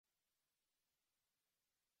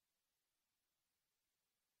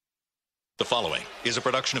The following is a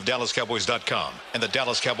production of DallasCowboys.com and the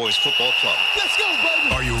Dallas Cowboys Football Club. Let's go,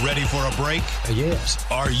 baby! Are you ready for a break? Yes.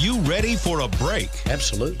 Are you ready for a break?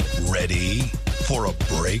 Absolutely. Ready for a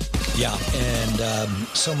break? Yeah, and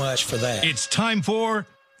so much for that. It's time for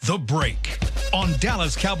The Break on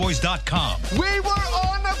DallasCowboys.com. We were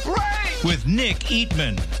on a break! With Nick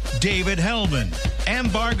Eatman, David Hellman,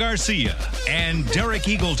 Ambar Garcia, and Derek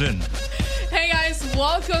Eagleton. Hey guys,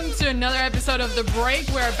 welcome to another episode of The Break.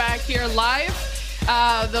 We're back here live.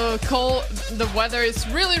 The weather is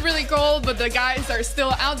really cold, but the guys are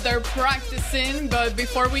still out there practicing. But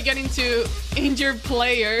before we get into injured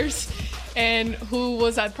players and who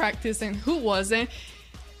was at practice and who wasn't,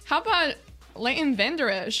 how about Leighton Vander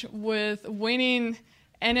Esch with winning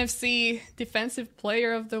NFC Defensive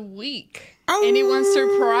Player of the Week? Anyone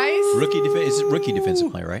surprised? Is it rookie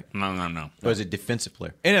defensive player, right? No. Or is it defensive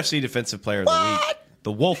player? NFC Defensive Player of the Week.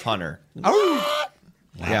 The Wolf Hunter. Oh!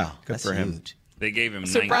 Wow, Yeah, good that's for him. huge. They gave him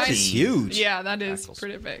Surprise. 19. That's huge. Yeah, that is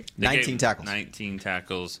pretty big. They 19 gave tackles. 19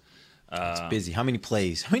 tackles. It's busy. How many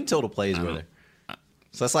plays? How many total plays were there?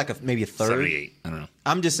 So that's like maybe a third? 78. I don't know.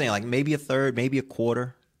 I'm just saying like maybe a third, maybe a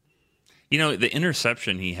quarter. You know, the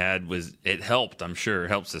interception he had it helped, I'm sure. It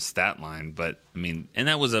helps his stat line. But, I mean, and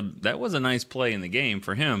that was a nice play in the game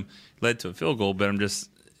for him. Led to a field goal, but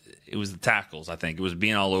it was the tackles, I think. It was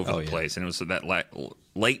being all over the place. And it was that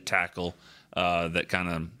late tackle that kind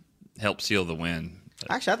of helped seal the win.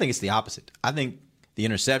 Actually, I think it's the opposite. I think the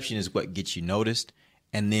interception is what gets you noticed.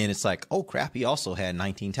 And then it's like, oh, crap, he also had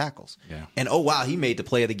 19 tackles. Yeah. And, oh, wow, he made the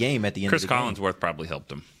play of the game at the end Chris of the game. Collinsworth probably helped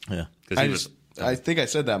him. Yeah. Because I think I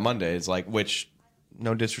said that Monday. It's like, which,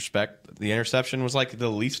 no disrespect, the interception was like the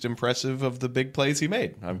least impressive of the big plays he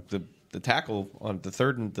made. The tackle on the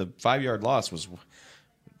third and the 5-yard loss was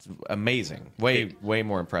amazing. Way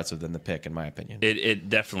more impressive than the pick, in my opinion. It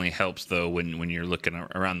definitely helps, though, when you're looking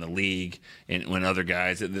around the league and when other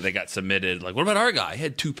guys, they got submitted. Like, what about our guy? He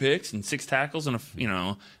had 2 picks and 6 tackles and,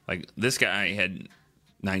 like this guy had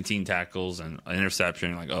 19 tackles and an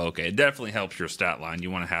interception. Like, oh, okay. It definitely helps your stat line.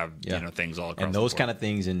 You want to have things all across and those the board. kind of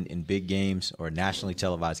things in big games or nationally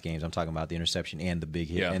televised games. I'm talking about the interception and the big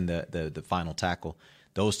hit and the final tackle.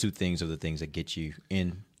 Those two things are the things that get you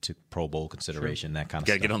into Pro Bowl consideration. That kind of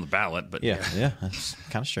Got to stuff. get on the ballot, but Yeah, that's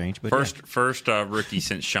kind of strange. But first rookie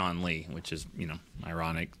since Sean Lee, which is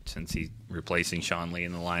ironic since he's replacing Sean Lee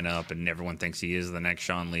in the lineup, and everyone thinks he is the next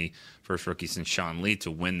Sean Lee. First rookie since Sean Lee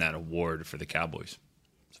to win that award for the Cowboys.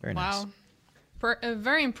 very nice. Wow.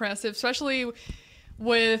 Very impressive, especially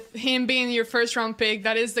with him being your first-round pick.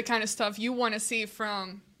 That is the kind of stuff you want to see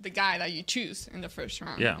from the guy that you choose in the first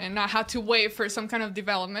round. Yeah. And not have to wait for some kind of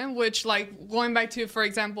development, which, like, going back to, for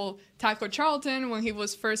example, Taco Charlton, when he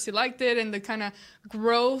was first selected and the kind of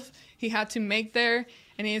growth he had to make there.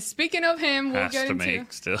 And speaking of him, we'll Has get to into...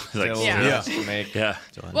 make still. Yeah.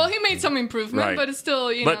 Well, he made some improvement, Right. but it's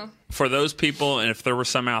still, But for those people, and if there were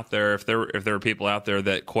some out there, if there were people out there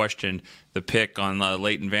that questioned the pick on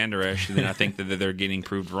Leighton Vander Esch, then I think that they're getting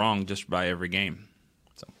proved wrong just by every game.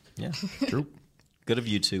 So Yeah, true. Good of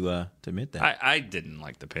you to admit that. I didn't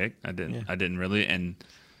like the pick. I didn't really, and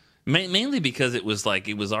mainly because it was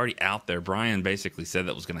already out there. Brian basically said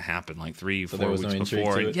that was going to happen like 3-4 was no weeks intrigue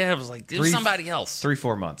before. to it? Yeah, it was like it was somebody else.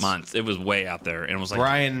 3-4 months. It was way out there, and it was like,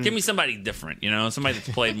 Brian- give me somebody different. Somebody that's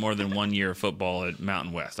played more than 1 year of football at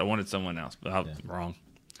Mountain West. I wanted someone else, but I was wrong.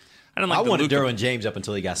 I didn't like I the wanted Luka- Derwin James up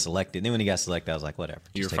until he got selected. Then when he got selected, I was like, whatever.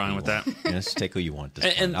 You were Just take fine who with you want. that? Yeah, just take who you want. At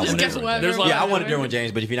this And point. I wanted guess Derwin what? James. There's Yeah, I wanted whatever. Derwin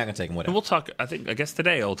James, but if you're not going to take him, whatever. And we'll talk. I guess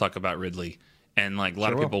today we'll talk about Ridley, and like a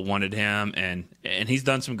lot of people wanted him, and he's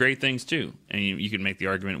done some great things too. And you can make the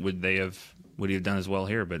argument would he have done as well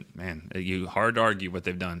here? But man, hard to argue what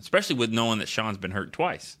they've done, especially with knowing that Sean's been hurt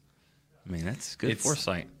twice. I mean, that's good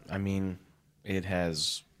foresight. I mean, it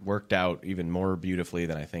has worked out even more beautifully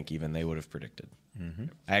than I think even they would have predicted. Mm-hmm.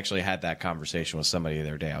 I actually had that conversation with somebody the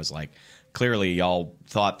other day. I was like, clearly y'all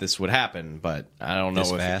thought this would happen, but I don't know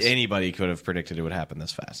This if fast? anybody could have predicted it would happen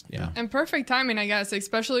this fast. Yeah. And perfect timing, I guess,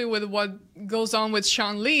 especially with what goes on with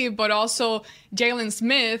Sean Lee, but also Jalen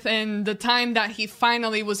Smith and the time that he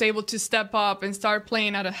finally was able to step up and start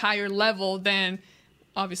playing at a higher level than,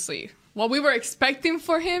 obviously, what we were expecting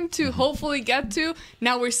for him to hopefully get to.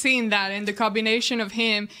 Now we're seeing that, and the combination of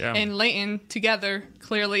him and Leighton together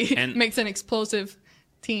clearly makes an explosive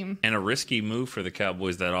team. And a risky move for the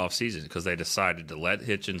Cowboys that offseason because they decided to let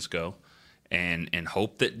Hitchens go and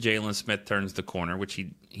hope that Jalen Smith turns the corner, which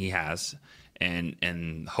he has,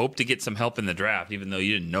 and hope to get some help in the draft, even though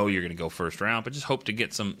you didn't know you're going to go first round, but just hope to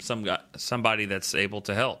get somebody that's able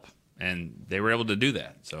to help. and they were able to do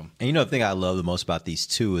that. So, and the thing I love the most about these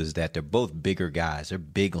two is that they're both bigger guys. They're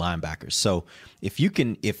big linebackers. So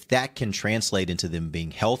if that can translate into them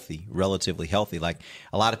being healthy, relatively healthy, like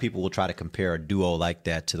a lot of people will try to compare a duo like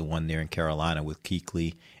that to the one there in Carolina with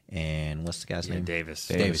Kuechly and what's the guy's name? Davis,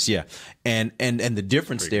 yeah. And the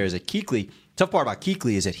difference there is that Kuechly. Tough part about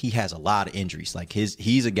Kuechly is that he has a lot of injuries. Like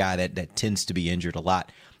he's a guy that tends to be injured a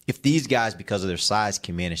lot. If these guys, because of their size,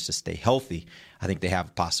 can manage to stay healthy, I think they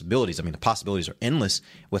have possibilities. I mean, the possibilities are endless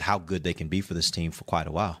with how good they can be for this team for quite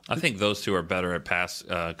a while. I think those two are better at pass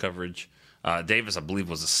coverage. Davis, I believe,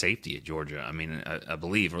 was a safety at Georgia. I mean, I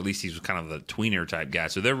believe, or at least he was kind of the tweener type guy.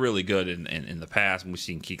 So they're really good in the pass. And we've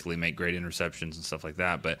seen Kuechly make great interceptions and stuff like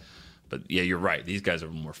that. But yeah, you're right. These guys are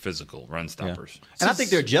more physical run stoppers. Yeah. And I think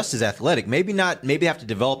they're just as athletic. Maybe they have to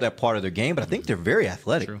develop that part of their game, but I think they're very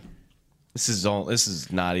athletic. True. This is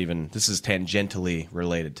tangentially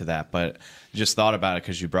related to that, but just thought about it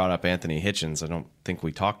because you brought up Anthony Hitchens. I don't think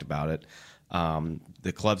we talked about it.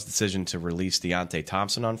 The club's decision to release Deontay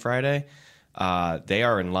Thompson on Friday, they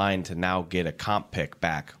are in line to now get a comp pick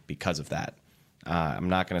back because of that. I'm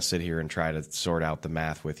not going to sit here and try to sort out the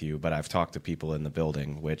math with you, but I've talked to people in the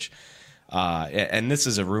building, and this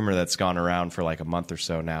is a rumor that's gone around for like a month or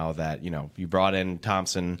so now that, you brought in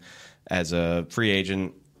Thompson as a free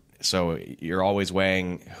agent. So you're always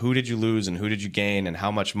weighing who did you lose and who did you gain and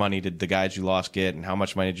how much money did the guys you lost get and how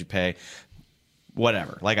much money did you pay?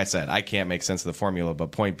 Whatever. Like I said, I can't make sense of the formula,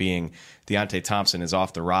 but point being, Deontay Thompson is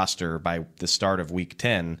off the roster by the start of Week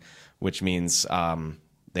 10, which means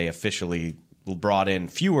they officially brought in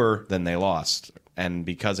fewer than they lost. And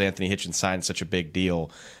because Anthony Hitchens signed such a big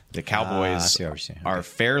deal, the Cowboys are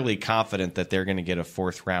fairly confident that they're going to get a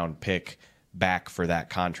 4th-round pick back for that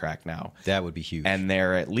contract now. That would be huge. And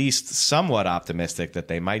they're at least somewhat optimistic that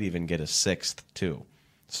they might even get a 6th too.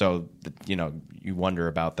 So, you wonder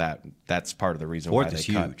about that. That's part of the reason why they cut. 4th is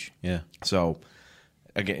huge. Yeah. So,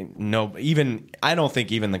 again, I don't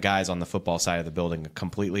think even the guys on the football side of the building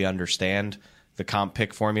completely understand the comp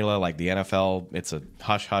pick formula. Like the NFL, it's a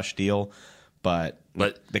hush-hush deal. But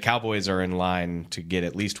the Cowboys are in line to get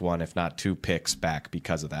at least 1, if not 2 picks back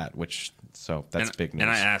because of that, so that's big news. And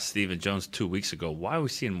I asked Stephen Jones 2 weeks ago, why are we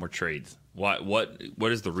seeing more trades? What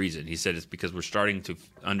is the reason? He said it's because we're starting to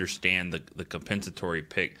understand the compensatory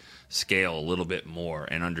pick scale a little bit more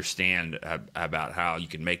and understand about how you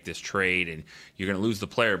can make this trade and you're going to lose the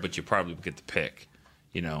player, but you probably get the pick.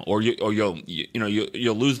 Or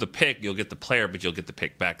you'll lose the pick, you'll get the player, but you'll get the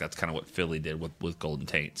pick back. That's kind of what Philly did with Golden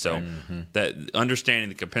Tate. So that understanding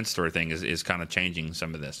the compensatory thing is kind of changing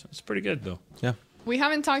some of this. It's pretty good though. Yeah. We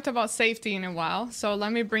haven't talked about safety in a while, so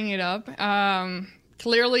let me bring it up.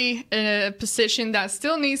 Clearly a position that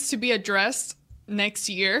still needs to be addressed next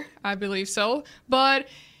year, I believe so. But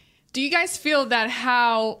do you guys feel that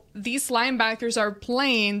how these linebackers are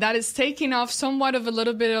playing, that is taking off somewhat of a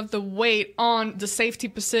little bit of the weight on the safety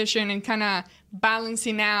position and kind of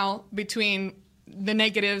balancing out between the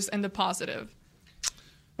negatives and the positive?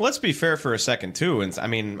 Well, let's be fair for a second, too. And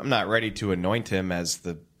I'm not ready to anoint him as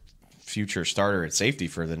the future starter at safety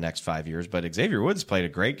for the next 5 years, but Xavier Woods played a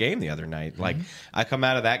great game the other night. Like, I come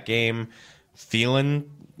out of that game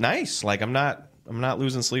feeling nice. Like, I'm not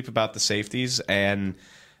losing sleep about the safeties. And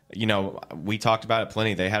we talked about it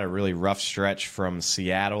plenty. They had a really rough stretch from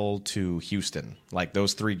Seattle to Houston. Like,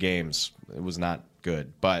 those 3 games, it was not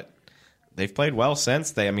good. But they've played well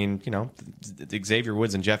since. Xavier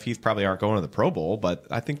Woods and Jeff Heath probably aren't going to the Pro Bowl, but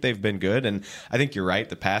I think they've been good. And I think you're right.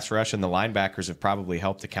 The pass rush and the linebackers have probably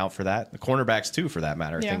helped account for that. The cornerbacks, too, for that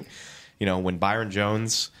matter. Yeah. I think, when Byron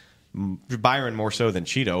more so than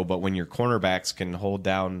Cheeto, but when your cornerbacks can hold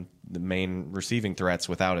down the main receiving threats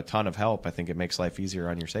without a ton of help, I think it makes life easier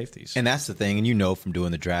on your safeties. And that's the thing. And from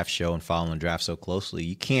doing the draft show and following the draft so closely,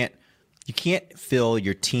 you can't fill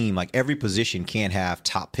your team, like every position can't have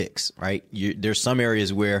top picks, right? There's some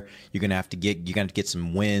areas where you're going to have to get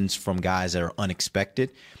some wins from guys that are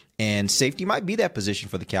unexpected. And safety might be that position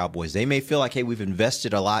for the Cowboys. They may feel like, hey, we've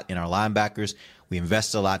invested a lot in our linebackers. We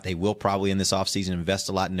invested a lot. They will probably in this offseason invest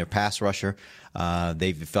a lot in their pass rusher.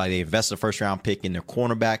 They feel like they invested a first-round pick in their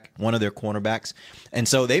cornerback, one of their cornerbacks. And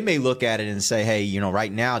so they may look at it and say, hey,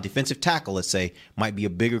 right now, defensive tackle, let's say, might be a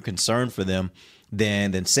bigger concern for them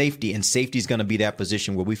than safety. And safety is going to be that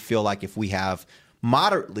position where we feel like if we have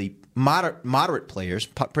moderate players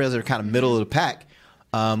that are kind of middle of the pack,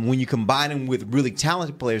 when you combine them with really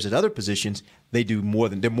talented players at other positions, they're more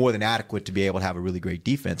than adequate to be able to have a really great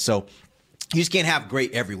defense. So you just can't have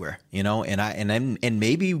great everywhere, and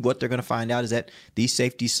maybe what they're going to find out is that these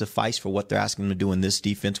safeties suffice for what they're asking them to do in this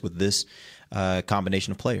defense with this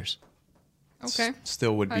combination of players. Okay.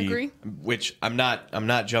 Still would I be, agree. which I'm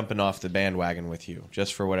not jumping off the bandwagon with you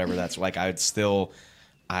just for whatever that's like.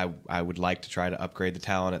 I would like to try to upgrade the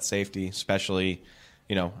talent at safety, especially,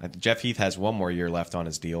 Jeff Heath has one more year left on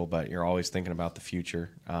his deal, but you're always thinking about the future.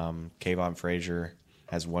 Kayvon Frazier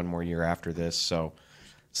has one more year after this, so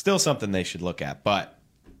still something they should look at. But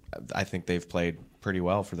I think they've played pretty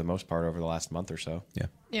well for the most part over the last month or so. Yeah.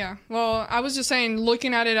 Yeah. Well, I was just saying,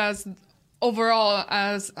 looking at it as overall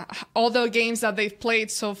as all the games that they've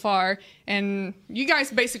played so far, and you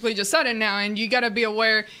guys basically just said it now, and you got to be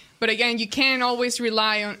aware. But again, you can't always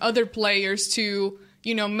rely on other players to,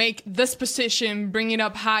 make this position, bring it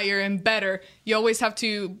up higher and better. You always have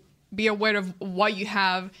to be aware of what you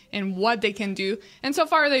have and what they can do. And so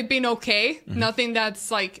far, they've been okay. Mm-hmm. Nothing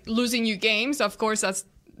that's like losing you games. Of course, that's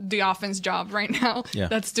the offense job right now. Yeah.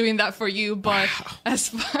 That's doing that for you. But as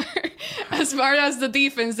far as the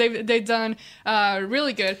defense, they've done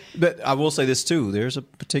really good. But I will say this too: there's a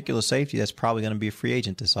particular safety that's probably going to be a free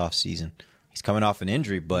agent this offseason. He's coming off an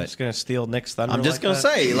injury, but I'm just going to steal Nick's thunder. I'm just going to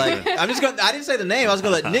say, I didn't say the name. I was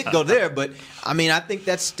going to let Nick go there, but I mean, I think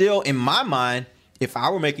that's still in my mind. If I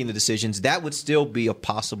were making the decisions, that would still be a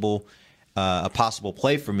possible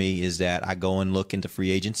play for me. Is that I go and look into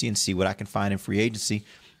free agency and see what I can find in free agency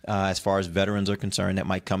as far as veterans are concerned that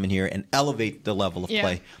might come in here and elevate the level of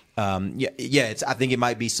play. I think it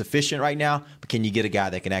might be sufficient right now, but can you get a guy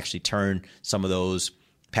that can actually turn some of those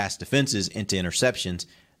pass defenses into interceptions?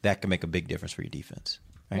 That can make a big difference for your defense.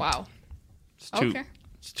 Right? Wow.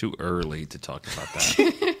 It's too early to talk about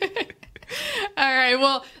that. All right,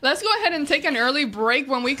 well, let's go ahead and take an early break.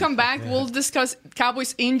 When we come back, we'll discuss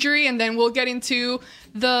Cowboys injury, and then we'll get into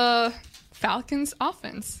the Falcons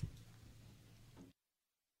offense.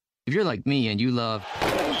 If you're like me and you love...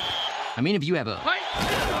 if you have a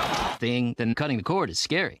thing, then cutting the cord is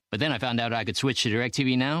scary. But then I found out I could switch to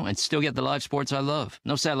DirecTV Now and still get the live sports I love.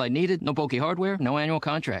 No satellite needed, no bulky hardware, no annual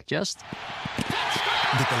contract, just...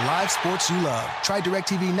 Get the live sports you love. Try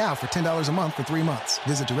DirecTV Now for $10 a month for 3 months.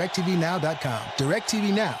 Visit DirecTVNow.com.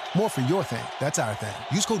 DirecTV Now. More for your thing. That's our thing.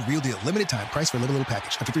 Use code REALDEAL. Limited time. Price for a little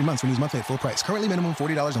package. After 3 months, renews monthly at full price. Currently minimum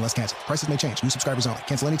 $40 unless canceled. Prices may change. New subscribers only.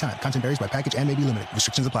 Cancel anytime. Content varies by package and may be limited.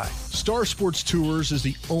 Restrictions apply. Star Sports Tours is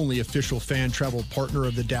the only official fan travel partner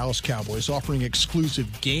of the Dallas Cowboys, offering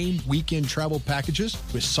exclusive game weekend travel packages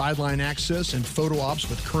with sideline access and photo ops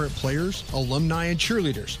with current players, alumni, and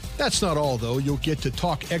cheerleaders. That's not all, though. You'll get to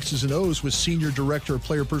talk X's and O's with Senior Director of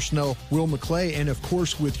Player Personnel Will McClay, and of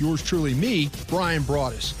course with yours truly, me, Brian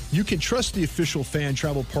Broaddus. You can trust the official fan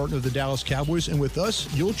travel partner of the Dallas Cowboys, and with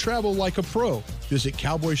us, you'll travel like a pro. Visit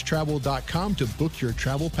cowboystravel.com to book your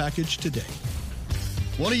travel package today.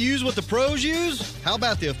 Want to use what the pros use? How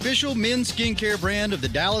about the official men's skincare brand of the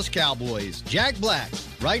Dallas Cowboys, Jack Black?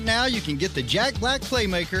 Right now, you can get the Jack Black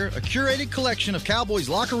Playmaker, a curated collection of Cowboys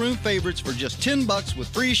locker room favorites for just $10 with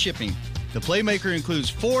free shipping. The Playmaker includes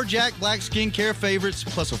 4 Jack Black skincare favorites,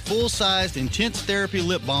 plus a full-sized Intense Therapy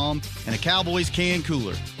lip balm and a Cowboys can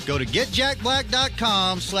cooler. Go to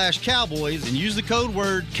getjackblack.com/Cowboys and use the code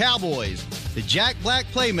word Cowboys. The Jack Black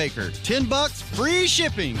Playmaker, $10, free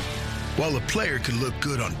shipping. While a player can look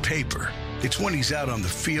good on paper, it's when he's out on the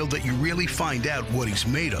field that you really find out what he's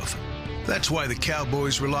made of. That's why the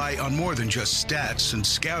Cowboys rely on more than just stats and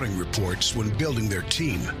scouting reports when building their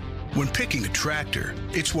team. When picking a tractor,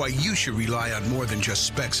 it's why you should rely on more than just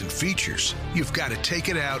specs and features. You've got to take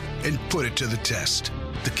it out and put it to the test.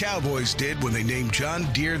 The Cowboys did when they named John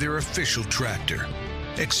Deere their official tractor.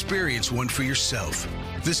 Experience one for yourself.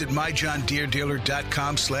 Visit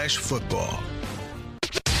myjohndeeredealer.com/football.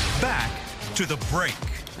 Back to the break.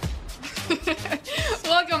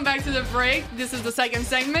 Welcome back to the break. This is the second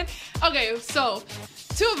segment. Okay, so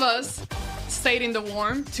 2 of us stayed in the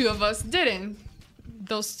warm, 2 of us didn't.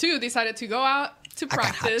 Those 2 decided to go out to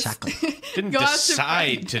practice. Didn't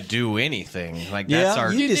decide to do anything. Like you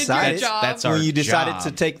decided. That's our when you decided job.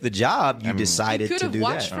 to take the job, you decided to do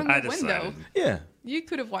watched that. from the window. Yeah. You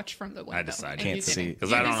could have watched from the window. I decided. Can't see.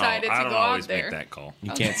 Because I don't know. I don't always make that call.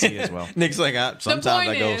 You can't see as well. Nick's like, sometimes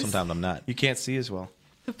I go, is- sometimes I'm not. You can't see as well.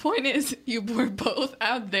 The point is, you were both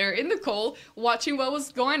out there in the cold watching what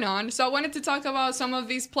was going on. So I wanted to talk about some of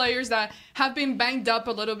these players that have been banged up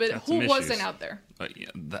a little bit. Who wasn't out there?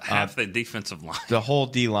 Half the defensive line. The whole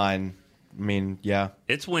D-line, I mean, yeah.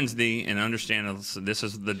 It's Wednesday, and understand this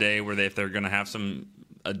is the day where if they're going to have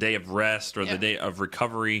a day of rest or the day of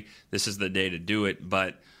recovery, this is the day to do it.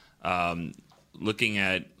 But looking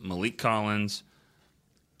at Malik Collins,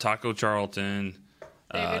 Taco Charlton,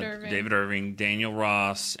 David Irving. David Irving, Daniel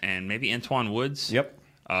Ross, and maybe Antoine Woods. Yep.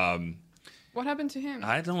 What happened to him?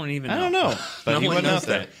 I don't even know. I don't know, but no he one wasn't knows out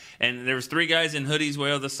there. that. And there was 3 guys in hoodies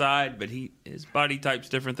way on the side, but his body type's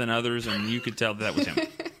different than others, and you could tell that was him.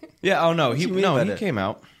 Yeah. Oh no, he that? came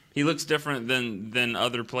out. He looks different than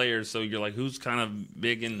other players, so you're like, who's kind of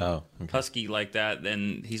big and husky like that?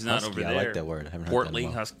 Then he's not Husky, over there. I like that word. I haven't heard Portly, that in a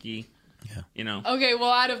while. husky. Yeah. You know. Okay,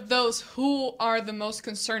 well, out of those, who are the most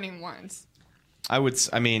concerning ones?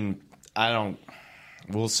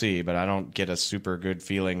 We'll see, but I don't get a super good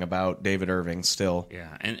feeling about David Irving still.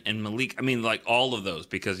 Yeah, and Malik, I mean, like all of those,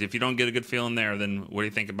 because if you don't get a good feeling there, then what do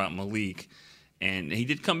you think about Malik? And he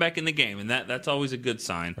did come back in the game, and that's always a good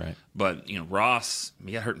sign. Right. But, Ross,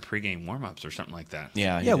 he got hurt in pregame warmups or something like that.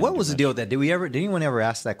 Yeah. What was the deal with that? Did anyone ever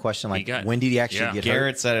ask that question? Like, when did he actually get hurt?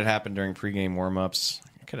 Garrett said it happened during pregame warmups.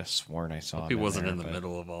 I could have sworn I saw him. He wasn't in the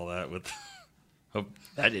middle of all that. Hope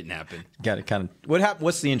that didn't happen. Got it kind of. What happened?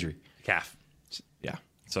 What's the injury? Calf. Yeah.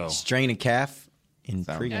 So strain a calf in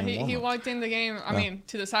pregame Yeah, he warmups. walked in the game.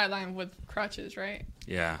 To the sideline with crutches, right?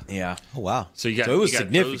 Yeah. Yeah. Oh wow. So it was you got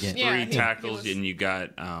significant. Those 3 tackles, and you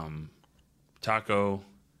got Taco,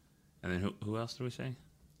 and then who else did we say?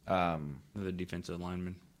 The defensive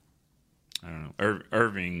lineman. I don't know.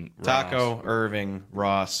 Irving, Taco, Ross. Irving,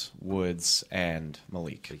 Ross, Woods, and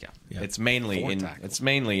Malik. Yeah. It's mainly 4 tackles. it's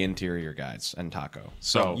mainly interior guys and Taco.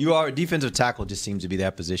 So defensive tackle just seems to be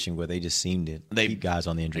that position where they just seem to keep guys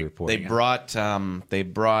on the injury report. They brought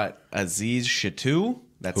Aziz Shatu.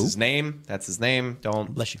 That's his name.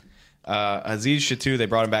 Don't bless you. Aziz Shatu. They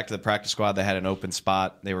brought him back to the practice squad. They had an open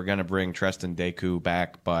spot. They were going to bring Treston Deku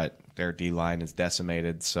back, but their D line is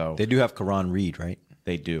decimated. So they do have Karan Reed, right?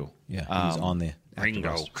 They do. Yeah, he's on the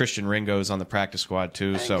Ringo. Christian Ringo's on the practice squad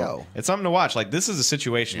too. So it's something to watch. Like, this is a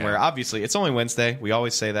situation where obviously it's only Wednesday. We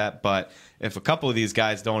always say that, but if a couple of these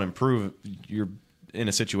guys don't improve, you're in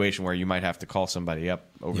a situation where you might have to call somebody up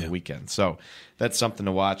over the weekend. So that's something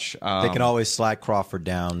to watch. They can always slide Crawford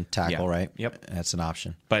down, tackle, right? Yep, that's an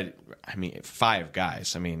option. But 5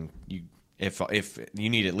 guys. If you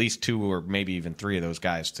need at least 2 or maybe even 3 of those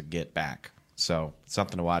guys to get back. So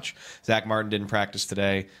something to watch. Zach Martin didn't practice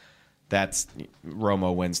today. That's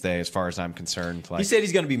Romo Wednesday, as far as I'm concerned. He said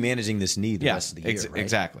he's going to be managing this knee the rest of the year, right?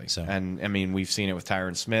 Exactly. So. And we've seen it with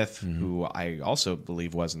Tyron Smith, who I also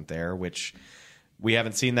believe wasn't there, which we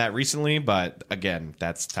haven't seen that recently. But again,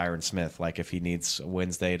 that's Tyron Smith. Like, if he needs a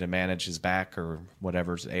Wednesday to manage his back or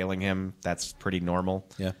whatever's ailing him, that's pretty normal.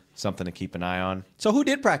 Yeah, something to keep an eye on. So who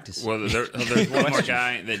did practice? Well, there's one more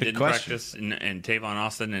guy that didn't practice, and Tavon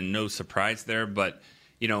Austin, and no surprise there, but.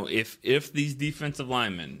 If these defensive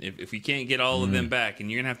linemen, if we can't get all of them back,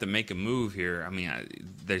 and you're going to have to make a move here,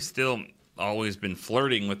 they've still always been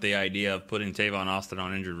flirting with the idea of putting Tavon Austin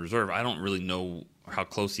on injured reserve. I don't really know how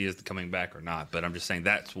close he is to coming back or not, but I'm just saying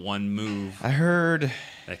that's one move I heard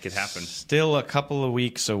that could happen. Still a couple of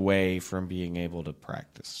weeks away from being able to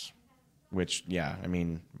practice, which,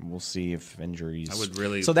 we'll see if injuries. I would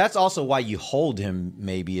really. So that's also why you hold him,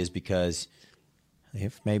 maybe, is because.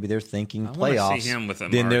 If maybe they're thinking playoffs, see him with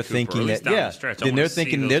then they're thinking that then they're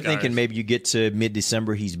thinking maybe you get to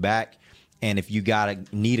mid-December, he's back, and if you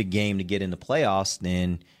need a game to get in the playoffs,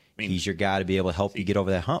 then he's your guy to be able to help you get over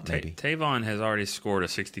that hump. Maybe Tavon has already scored a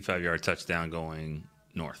 65-yard touchdown going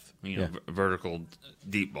north, vertical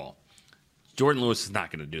deep ball. Jordan Lewis is not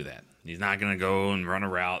going to do that. He's not going to go and run a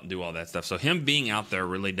route and do all that stuff. So him being out there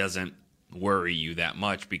really doesn't worry you that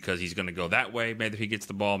much, because he's going to go that way. Maybe he gets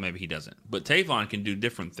the ball, maybe he doesn't. But Tavon can do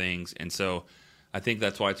different things, and so I think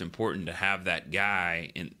that's why it's important to have that guy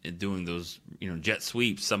in doing those jet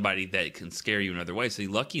sweeps, somebody that can scare you another way. See,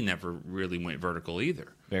 Lucky never really went vertical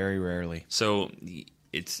either. Very rarely. So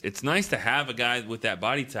it's nice to have a guy with that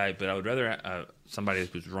body type, but I would rather somebody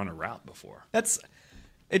who's run a route before. That's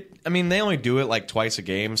it. They only do it like twice a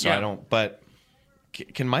game, so I don't. But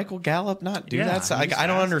can Michael Gallup not do that? So I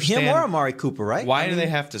don't understand. Him or Amari Cooper, right? Why do they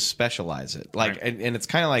have to specialize it? Like, and it's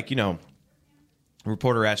kind of like, a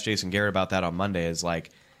reporter asked Jason Garrett about that on Monday. Is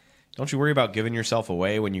like, don't you worry about giving yourself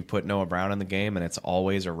away when you put Noah Brown in the game and it's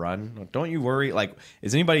always a run? Don't you worry? Like,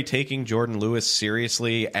 is anybody taking Jordan Lewis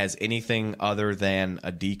seriously as anything other than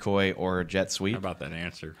a decoy or a jet sweep? How about that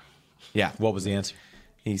answer? Yeah. What was the answer?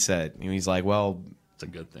 He said, he's like, well, it's a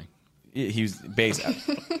good thing. He was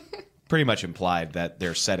pretty much implied that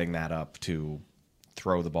they're setting that up to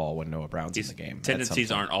throw the ball when Noah Brown's in the game.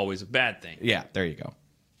 Tendencies aren't always a bad thing. Yeah, there you go.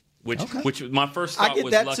 Which my first thought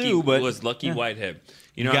was Lucky Whitehead.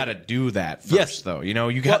 You got to do that first, though. You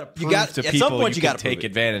got to prove to people you can take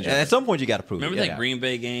advantage of it. At some point, you got to prove it. Remember that Green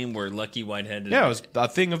Bay game where Lucky Whitehead? Yeah, it was a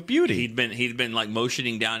thing of beauty. He'd been like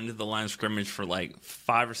motioning down into the line of scrimmage for like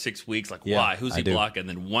 5 or 6 weeks. Like, why? Who's he blocking? And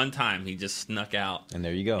then one time he just snuck out, and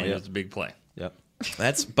there you go. And it was a big play. Yep.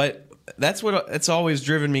 But That's what it's always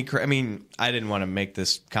driven me. I mean, I didn't want to make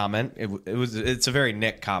this comment. It's a very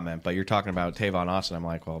Nick comment, but you're talking about Tavon Austin. I'm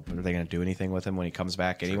like, well, are they going to do anything with him when he comes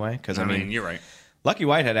back anyway? Because I mean, you're right. Lucky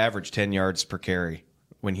Whitehead averaged 10 yards per carry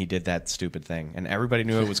when he did that stupid thing, and everybody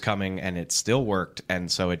knew it was coming, and it still worked.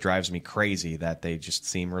 And so it drives me crazy that they just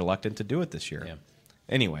seem reluctant to do it this year. Yeah.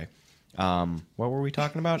 Anyway. What were we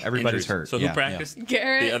talking about? Everybody's Injuries. hurt. So who practiced?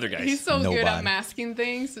 Garrett, the other guys. he's so good at Nobody. masking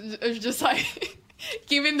things. It's just like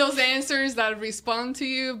giving those answers that respond to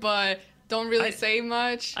you, but don't really say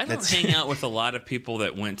much. I don't hang out with a lot of people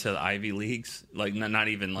that went to the Ivy Leagues, like not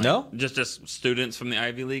even like No? just students from the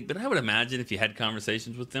Ivy League. But I would imagine if you had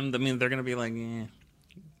conversations with them, I mean, they're going to be like,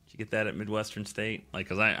 did you get that at Midwestern State? Like,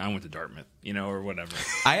 because I went to Dartmouth, or whatever.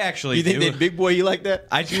 I actually You think that big boy you like that?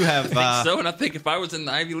 I do have. I think so, and I think if I was in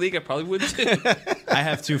the Ivy League, I probably would too. I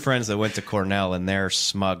have two friends that went to Cornell, and they're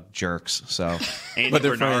smug jerks. So, Andy But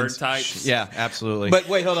they're Bernard friends. types. yeah, absolutely. But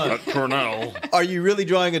wait, hold on. At Cornell. Are you really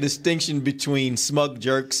drawing a distinction between smug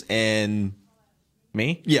jerks and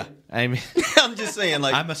me? Yeah. I mean, I'm just saying,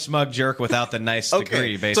 like, I'm a smug jerk without the nice okay.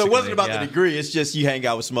 degree. Basically, So it wasn't about yeah. the degree. It's just you hang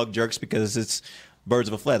out with smug jerks because it's birds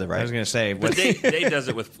of a feather, right? I was going to say, But Dave does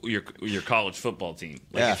it with your college football team.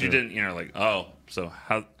 Like Yeah. if you didn't, like, oh, so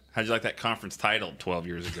how'd you like that conference title 12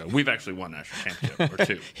 years ago? We've actually won national championship or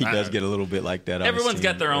two. He does get a little bit like that. On his Everyone's team.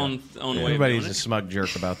 got their own way. Of everybody's doing a it. smug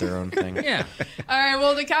jerk about their own thing. Yeah. All right,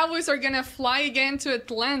 well, the Cowboys are going to fly again to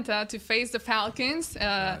Atlanta to face the Falcons.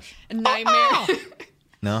 A nightmare.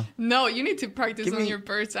 No. No, you need to practice Give on me- your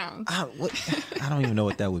bird sound. I don't even know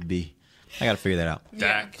what that would be. I got to figure that out. Yeah,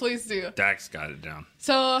 Dak. please do. Dak's got it down.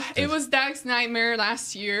 So it was Dak's nightmare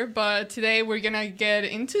last year, but today we're going to get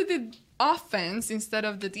into the offense instead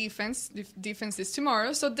of the defense. The defense is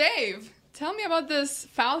tomorrow. So, Dave, tell me about this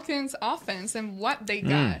Falcons offense and what they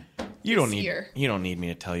got. You don't this need year. you don't need me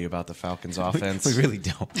to tell you about the Falcons offense. We really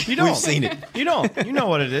don't. You don't. We've seen it. You don't. You know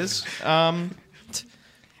what it is.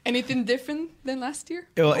 Anything different than last year?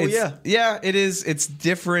 Well, yeah, it is. It's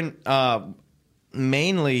different.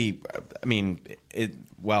 Mainly, I mean,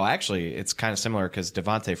 actually, it's kind of similar because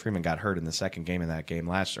Devontae Freeman got hurt in the second play of that game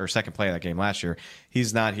last year.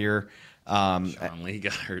 He's not here. Sean Lee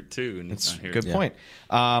got hurt too, and It's he's not a here. good point.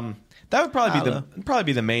 That would probably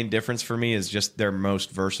be the main difference for me is just their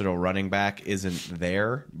most versatile running back isn't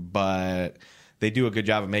there, but they do a good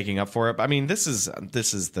job of making up for it. I mean, this is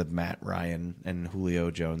the Matt Ryan and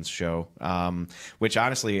Julio Jones show, which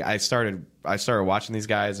honestly I started watching these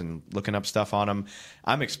guys and looking up stuff on them.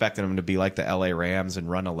 I'm expecting them to be like the LA Rams and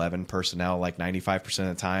run 11 personnel like 95% of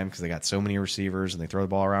the time because they got so many receivers and they throw the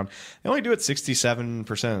ball around. They only do it 67%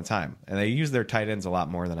 of the time, and they use their tight ends a lot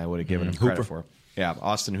more than I would have given them credit for. Yeah,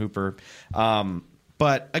 Austin Hooper.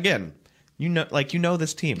 But again, you know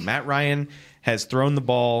this team. Matt Ryan has thrown the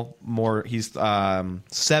ball more. He's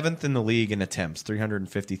seventh in the league in attempts,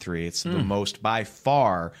 353. It's the most by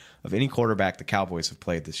far of any quarterback the Cowboys have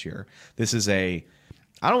played this year. This is I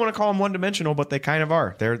don't want to call them one-dimensional, but they kind of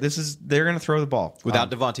are. They're going to throw the ball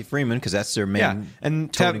Without Devontae Freeman, because that's their main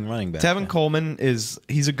and toting running back. Tevin Coleman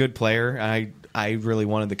he's a good player. I really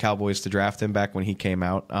wanted the Cowboys to draft him back when he came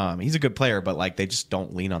out. He's a good player, but like they just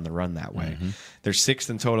don't lean on the run that way. They're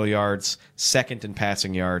sixth in total yards, second in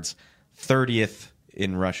passing yards, 30th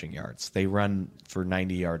in rushing yards. They run for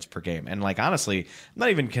 90 yards per game. And like honestly, I'm not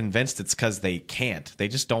even convinced it's because they can't. They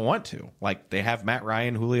just don't want to. Like they have Matt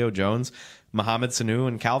Ryan, Julio Jones, Mohamed Sanu,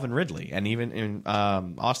 and Calvin Ridley, and even in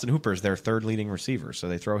Austin Hooper is their third leading receiver, so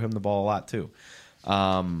they throw him the ball a lot too.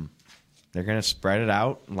 They're going to spread it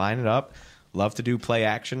out, line it up. Love to do play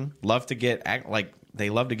action. Love to get they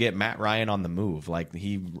love to get Matt Ryan on the move. Like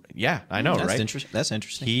I know, right? That's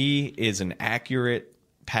interesting. He is an accurate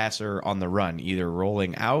passer on the run, either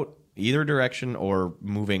rolling out either direction or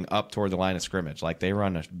moving up toward the line of scrimmage. Like they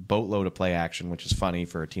run a boatload of play action, which is funny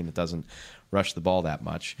for a team that doesn't rush the ball that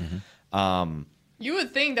much. You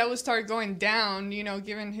would think that would start going down,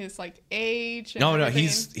 given his age. And No, everything.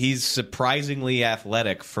 he's surprisingly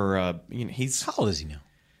athletic for he's how old is he now?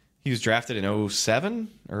 He was drafted in 07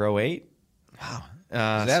 or 08. Wow. Is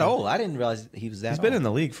that old? I didn't realize he was that old. He's been in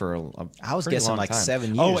the league for I was pretty guessing long like time.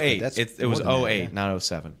 7 years. 08. It was more than 08, that, not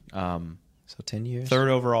 07. So 10 years? Third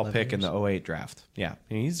overall 11 pick in years. the 08 draft. Yeah.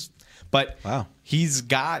 Wow. He's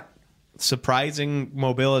got surprising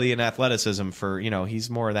mobility and athleticism for, he's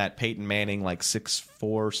more of that Peyton Manning, like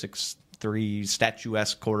 6'4", 6'3",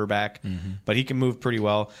 statuesque quarterback. But he can move pretty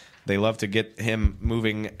well. They love to get him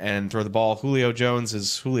moving and throw the ball. Julio Jones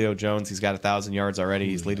is Julio Jones. He's got 1,000 yards already.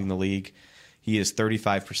 He's leading the league. He is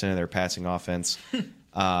 35% of their passing offense.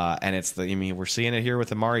 And we're seeing it here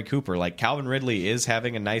with Amari Cooper. Like Calvin Ridley is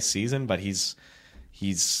having a nice season, but he's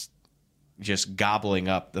just gobbling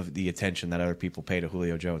up the attention that other people pay to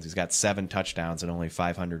Julio Jones. He's got 7 touchdowns and only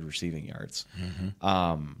 500 receiving yards.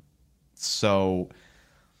 So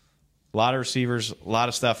a lot of receivers, a lot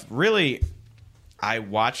of stuff. Really, I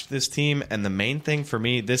watched this team, and the main thing for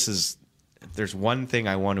me, if there's one thing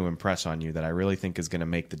I want to impress on you that I really think is going to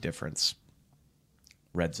make the difference.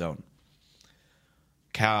 Red zone.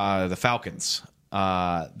 The Falcons.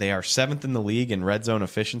 They are 7th in the league in red zone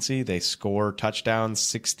efficiency. They score touchdowns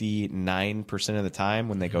 69% of the time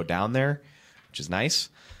when they go down there, which is nice.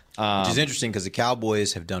 Which is interesting because the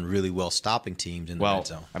Cowboys have done really well stopping teams in the red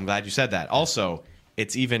zone. I'm glad you said that. Also,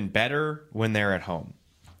 it's even better when they're at home.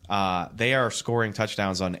 They are scoring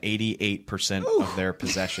touchdowns on 88% of their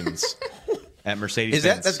possessions at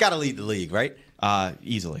Mercedes-Benz. That's got to lead the league, right?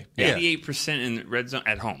 Easily. 88% in red zone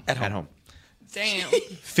at home. At home. Damn.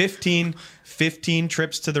 15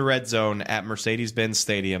 trips to the red zone at Mercedes-Benz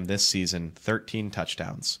Stadium this season, 13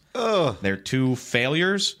 touchdowns. Their 2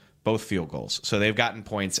 failures, both field goals. So they've gotten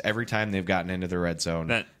points every time they've gotten into the red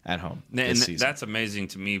zone at home this season. That's amazing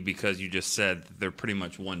to me because you just said they're pretty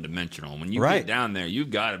much one-dimensional. When you Right. get down there,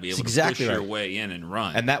 you've got to be able to exactly push your right. way in and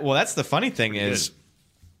run. And that's the funny thing is,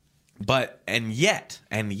 and yet,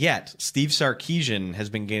 Steve Sarkisian has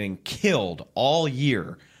been getting killed all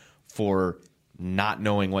year for not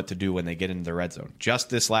knowing what to do when they get into the red zone. Just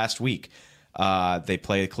this last week, they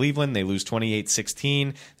play Cleveland. They lose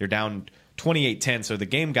 28-16. They're down 28-10, so the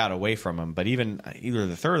game got away from them. But even either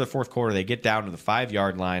the third or the fourth quarter, they get down to the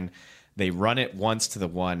 5-yard line. They run it once to the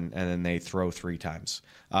 1, and then they throw 3 times.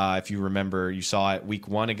 If you remember, you saw it week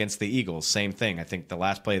 1 against the Eagles. Same thing. I think the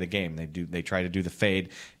last play of the game, they try to do the fade.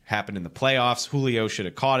 Happened in the playoffs. Julio should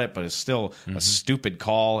have caught it, but it's still a stupid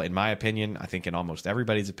call, in my opinion. I think in almost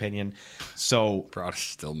everybody's opinion. So Broad is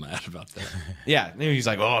still mad about that. Yeah, he's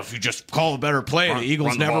like, "Oh, if you just call a better play, the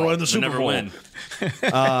Eagles never win the Super Bowl." Win.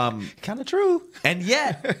 Kind of true. And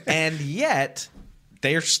yet,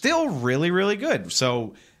 they are still really, really good.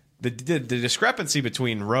 So the discrepancy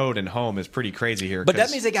between road and home is pretty crazy here. But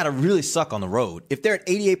that means they got to really suck on the road. If they're at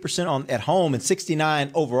 88% at home and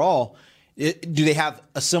 69 overall, do they have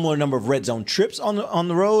a similar number of red zone trips on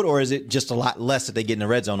the road, or is it just a lot less that they get in the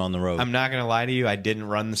red zone on the road? I'm not going to lie to you. I didn't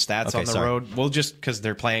run the stats on the road. Well, just because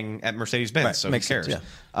they're playing at Mercedes-Benz, Right. so Makes who cares? sense,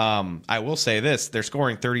 yeah. I will say this. They're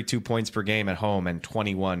scoring 32 points per game at home and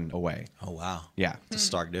 21 away. Oh, wow. Yeah. It's a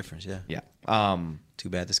stark difference, yeah. Yeah. Too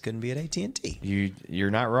bad this couldn't be at AT&T. You're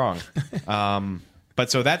not wrong. But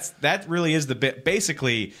so that really is the bit.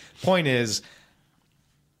 Basically, point is,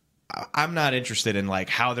 I'm not interested in like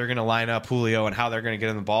how they're going to line up Julio and how they're going to get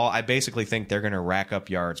in the ball. I basically think they're going to rack up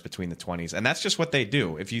yards between the 20s, and that's just what they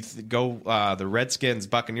do. If you go the Redskins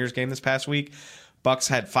Buccaneers game this past week, Bucs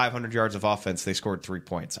had 500 yards of offense. They scored 3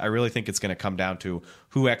 points. I really think it's going to come down to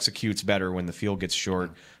who executes better when the field gets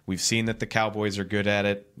short. We've seen that the Cowboys are good at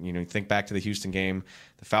it. You think back to the Houston game.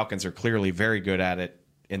 The Falcons are clearly very good at it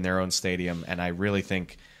in their own stadium, and I really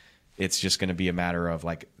think it's just going to be a matter of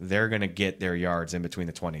like they're going to get their yards in between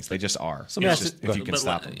the 20s. They just are. If you can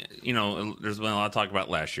stop them. There's been a lot of talk about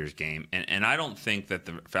last year's game, and I don't think that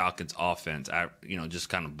the Falcons' offense, just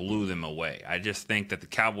kind of blew them away. I just think that the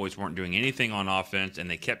Cowboys weren't doing anything on offense, and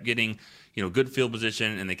they kept getting good field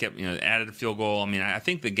position, and they kept added a field goal. I mean, I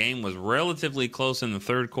think the game was relatively close in the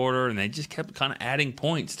third quarter, and they just kept kind of adding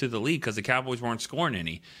points to the lead because the Cowboys weren't scoring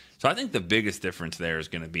any. So I think the biggest difference there is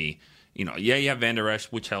going to be. You have Van Der Esch,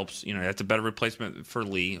 which helps. That's a better replacement for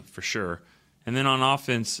Lee, for sure. And then on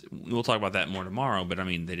offense, we'll talk about that more tomorrow, but,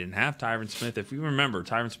 they didn't have Tyron Smith. If you remember,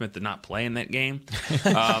 Tyron Smith did not play in that game.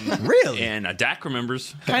 Really? And Dak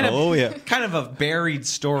remembers. Kind of a buried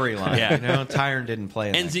storyline. Yeah. Tyron didn't play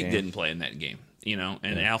in that game. And Zeke didn't play in that game.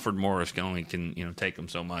 And Alfred Morris can take him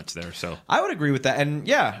so much there. So I would agree with that.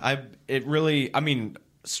 And,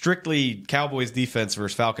 strictly Cowboys defense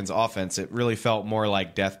versus Falcons offense, it really felt more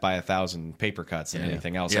like death by 1,000 paper cuts than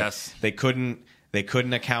anything else. Yes. They couldn't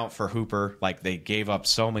account for Hooper. Like, they gave up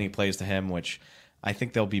so many plays to him, which I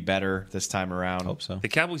think they'll be better this time around. Hope so. The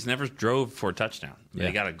Cowboys never drove for a touchdown. Yeah.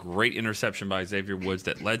 They got a great interception by Xavier Woods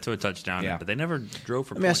that led to a touchdown, but they never drove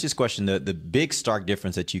for points. Let me ask you this question. The big stark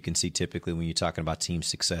difference that you can see typically when you're talking about team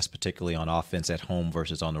success, particularly on offense at home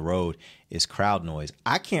versus on the road, is crowd noise.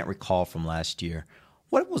 I can't recall from last year.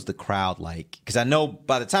 What was the crowd like? Because I know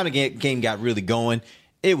by the time the game got really going,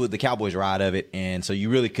 the Cowboys were out of it, and so you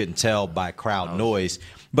really couldn't tell by crowd noise.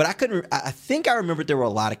 But I think I remembered there were a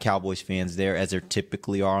lot of Cowboys fans there, as there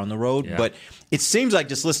typically are on the road. Yeah. But it seems like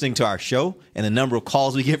just listening to our show and the number of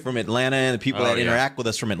calls we get from Atlanta and the people that interact with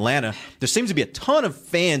us from Atlanta, there seems to be a ton of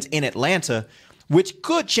fans in Atlanta. which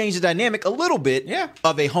could change the dynamic a little bit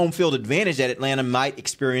of a home field advantage that Atlanta might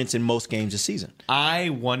experience in most games this season. I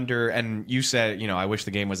wonder, and you said, I wish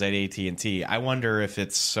the game was at AT&T. I wonder if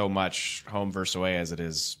it's so much home versus away as it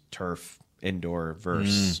is turf, indoor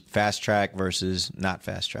versus fast track versus not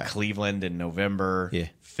fast track. Cleveland in November,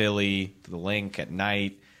 Philly, the Link at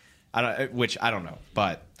night. I don't know,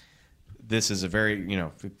 but this is a very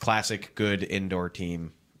classic good indoor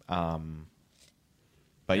team.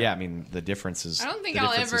 But yeah, I mean the difference is. I don't think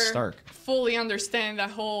I'll ever fully understand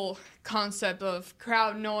that whole concept of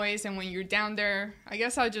crowd noise, and when you're down there, I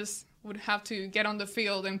guess I just would have to get on the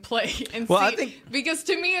field and play and see. I think because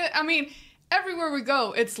to me, I mean, everywhere we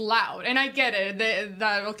go, it's loud, and I get it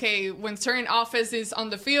that okay, when certain offense is on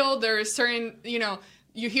the field, there is certain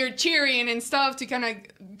you hear cheering and stuff to kind of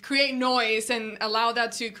create noise and allow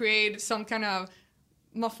that to create some kind of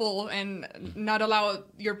muffle and not allow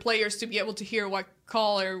your players to be able to hear what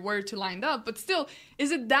call or where to line up. But still,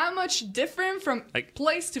 is it that much different from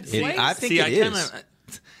place to place? I think it is.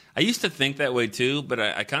 I used to think that way too, but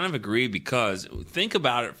I kind of agree because think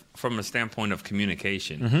about it from a standpoint of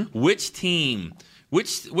communication. Which team,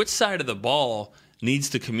 which side of the ball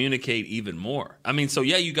needs to communicate even more? I mean, so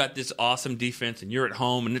yeah, you got this awesome defense and you're at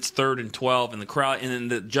home and it's 3rd and 12 and the crowd and then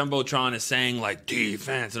the Jumbotron is saying like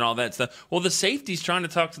defense and all that stuff. Well, the safety's trying to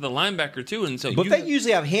talk to the linebacker too. And so but they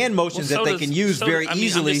usually have hand motions that they can use very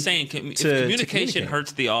easily. I'm just saying, if communication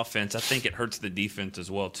hurts the offense, I think it hurts the defense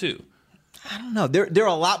as well too. I don't know. There are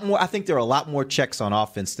a lot more. I think there are a lot more checks on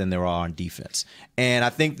offense than there are on defense. And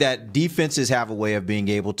I think that defenses have a way of being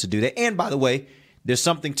able to do that. And by the way, there's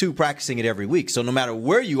something to practicing it every week. So no matter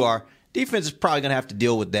where you are, defense is probably going to have to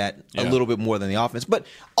deal with that a little bit more than the offense. But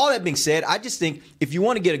all that being said, I just think if you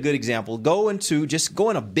want to get a good example, go in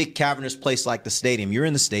a big cavernous place like the stadium. You're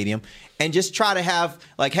in the stadium and just try to have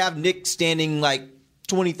Nick standing like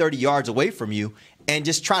 20, 30 yards away from you and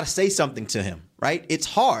just try to say something to him, right? It's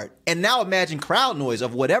hard. And now imagine crowd noise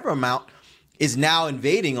of whatever amount is now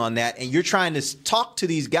invading on that, and you're trying to talk to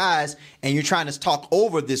these guys, and you're trying to talk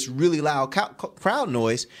over this really loud crowd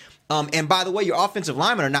noise. And by the way, your offensive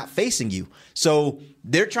linemen are not facing you, so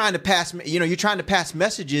they're trying to pass. You're trying to pass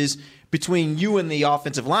messages between you and the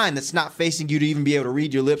offensive line that's not facing you to even be able to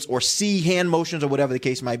read your lips or see hand motions or whatever the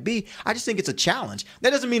case might be. I just think it's a challenge. That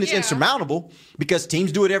doesn't mean it's insurmountable because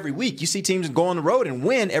teams do it every week. You see teams go on the road and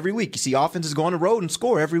win every week. You see offenses go on the road and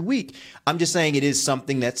score every week. I'm just saying it is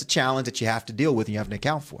something that's a challenge that you have to deal with and you have to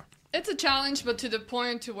account for. It's a challenge, but to the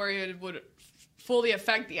point to where it would fully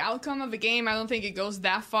affect the outcome of a game, I don't think it goes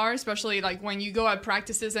that far, especially like when you go at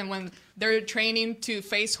practices and when they're training to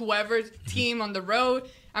face whoever team on the road.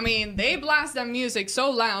 I mean, they blast that music so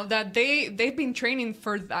loud that they've been training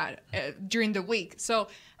for that during the week. So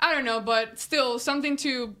I don't know, but still something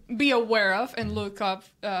to be aware of and look out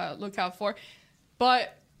for.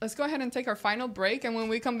 But let's go ahead and take our final break, and when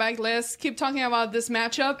we come back, let's keep talking about this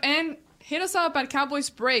matchup and hit us up at Cowboys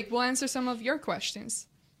Break. We'll answer some of your questions.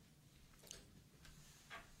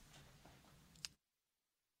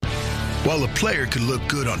 While a player can look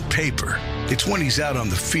good on paper, it's when he's out on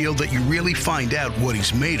the field that you really find out what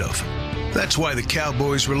he's made of. That's why the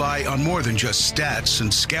Cowboys rely on more than just stats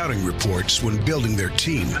and scouting reports when building their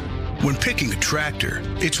team. When picking a tractor,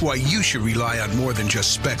 it's why you should rely on more than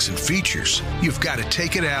just specs and features. You've got to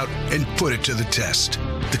take it out and put it to the test.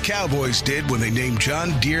 The Cowboys did when they named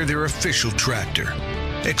John Deere their official tractor.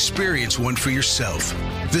 Experience one for yourself.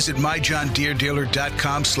 Visit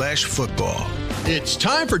myjohndeeredealer.com/football. It's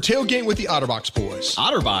time for Tailgate with the OtterBox boys.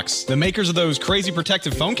 OtterBox? The makers of those crazy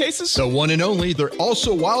protective phone cases? The one and only. They're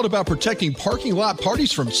also wild about protecting parking lot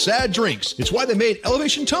parties from sad drinks. It's why they made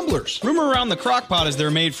Elevation Tumblers. Rumor around the crockpot is they're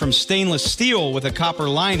made from stainless steel with a copper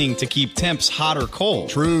lining to keep temps hot or cold.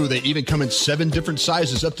 True. They even come in 7 different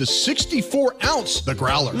sizes, up to 64 ounce, the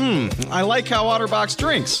Growler. I like how OtterBox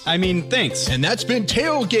drinks. Thanks. And that's been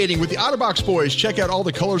Tailgating with the OtterBox boys. Check out all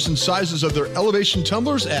the colors and sizes of their Elevation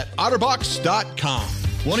Tumblers at OtterBox.com.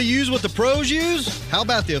 Want to use what the pros use? How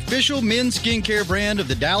about the official men's skincare brand of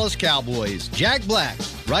the Dallas Cowboys, Jack Black?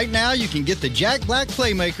 Right now, you can get the Jack Black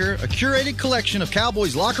Playmaker, a curated collection of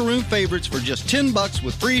Cowboys locker room favorites for just $10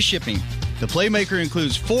 with free shipping. The Playmaker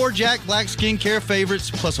includes 4 Jack Black skincare favorites,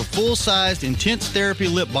 plus a full-sized Intense Therapy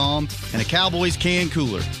lip balm and a Cowboys can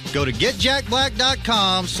cooler. Go to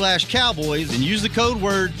getjackblack.com/Cowboys and use the code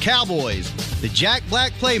word Cowboys. The Jack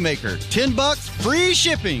Black Playmaker, $10, free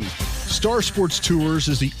shipping. Star Sports Tours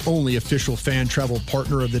is the only official fan travel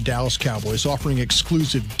partner of the Dallas Cowboys, offering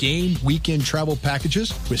exclusive game weekend travel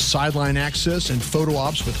packages with sideline access and photo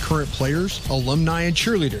ops with current players, alumni, and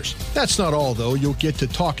cheerleaders. That's not all, though. You'll get to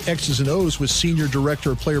talk X's and O's with Senior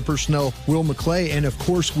Director of Player Personnel Will McClay, and of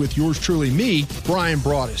course with yours truly, me, Brian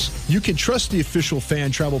Broaddus. You can trust the official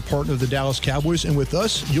fan travel partner of the Dallas Cowboys, and with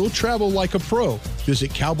us, you'll travel like a pro.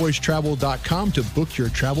 Visit cowboystravel.com to book your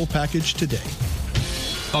travel package today.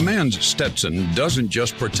 A man's Stetson doesn't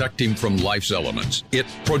just protect him from life's elements. It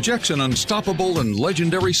projects an unstoppable and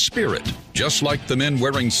legendary spirit, just like the men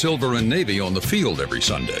wearing silver and navy on the field every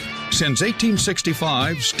Sunday. Since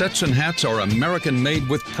 1865, Stetson hats are American-made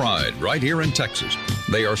with pride right here in Texas.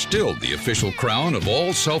 They are still the official crown of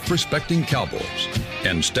all self-respecting cowboys.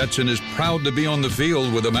 And Stetson is proud to be on the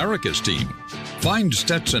field with America's team. Find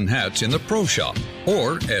Stetson hats in the Pro Shop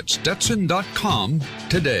or at Stetson.com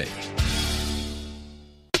today.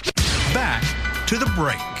 Back to the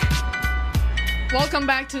break. Welcome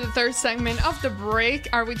back to the third segment of the break.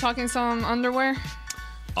 Are we talking some underwear?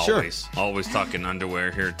 Always talking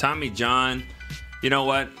underwear here. Tommy John, you know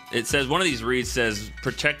what? It says, one of these reads says,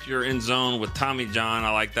 protect your end zone with Tommy John.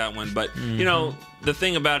 I like that one. But, you know, the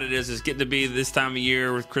thing about it is getting to be this time of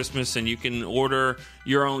year with Christmas, and you can order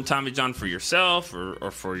your own Tommy John for yourself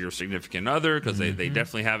or for your significant other, because they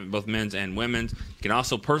definitely have it, both men's and women's. You can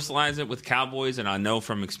also personalize it with Cowboys, and I know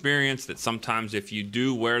from experience that sometimes if you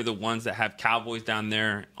do wear the ones that have Cowboys down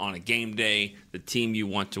there on a game day, the team you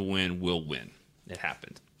want to win will win. It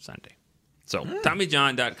happened Sunday. So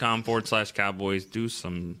TommyJohn.com/Cowboys. Do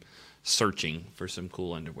some searching for some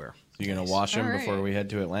cool underwear. You going to wash them before we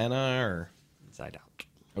head to Atlanta, or inside out?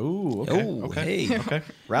 Ooh, okay. Oh, okay. hey. Okay.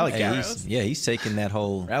 Rally cap. He's taking that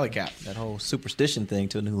whole rally cap, that whole superstition thing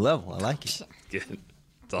to a new level. I like it. Good.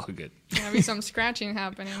 It's all good. Gonna be some scratching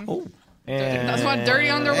happening. Oh, and that's what dirty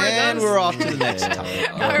underwear does. And we're off to the next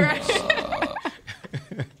topic. All right.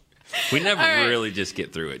 We never right. really just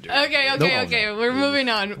get through it. Okay. We're moving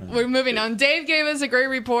on. Dave gave us a great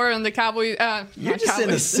report on the Cowboys. You're just in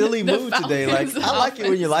a silly mood today. Like, I like it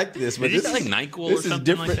when you like this, but Did this you is like NyQuil or this is something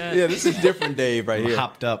different. like that? Yeah, this is different, Dave, right here.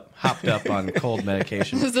 Hopped up on cold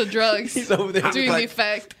medication. This is the drugs. He's over there doing with, the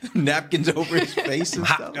effect. Napkins over his face and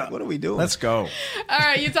stuff. Like, what are we doing? Let's go. All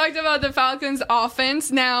right, you talked about the Falcons'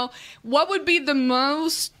 offense. Now, what would be the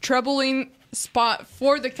most troubling spot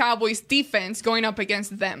for the Cowboys defense going up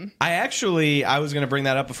against them? I was going to bring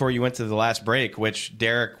that up before you went to the last break, which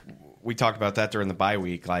Derek, we talked about that during the bye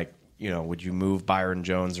week. Like, you know, would you move Byron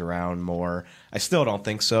Jones around more? I still don't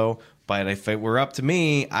think so, but if it were up to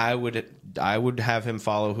me, I would have him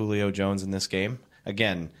follow Julio Jones in this game.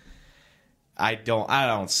 Again, I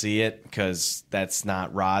don't see it because that's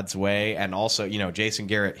not Rod's way. And also, you know, Jason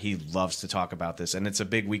Garrett, he loves to talk about this. And it's a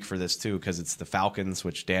big week for this, too, because it's the Falcons,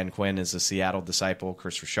 which Dan Quinn is a Seattle disciple.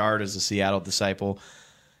 Chris Richard is a Seattle disciple.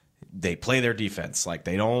 They play their defense. Like,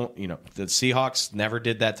 they don't, you know, the Seahawks never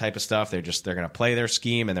did that type of stuff. They're going to play their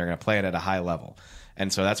scheme, and they're going to play it at a high level.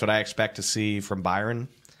 And so that's what I expect to see from Byron.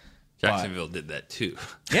 Jacksonville did that, too.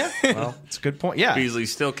 Yeah, well, it's a good point. Yeah. Beasley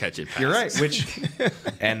still catch it passes. You're right,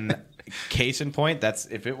 and case in point, that's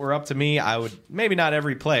if it were up to me, I would maybe not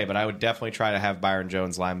every play, but I would definitely try to have Byron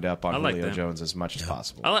Jones lined up on Julio Jones as much as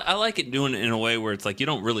possible. I like it doing it in a way where it's like you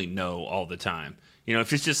don't really know all the time. You know,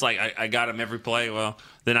 if it's just like I got him every play, well,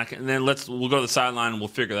 then we'll go to the sideline and we'll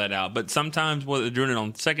figure that out. But sometimes they're doing it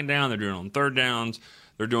on second down, they're doing it on third downs.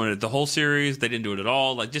 They're doing it the whole series. They didn't do it at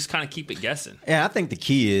all. Like, just kind of keep it guessing. Yeah, I think the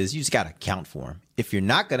key is you just got to account for him. If you're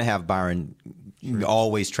not going to have Byron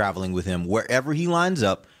always traveling with him, wherever he lines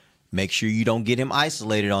up, make sure you don't get him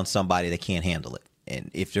isolated on somebody that can't handle it. And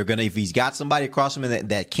if he's got somebody across him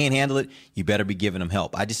that can't handle it, you better be giving him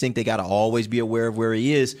help. I just think they got to always be aware of where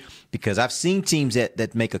he is, because I've seen teams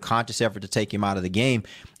that make a conscious effort to take him out of the game.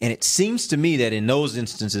 And it seems to me that in those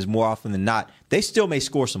instances, more often than not, they still may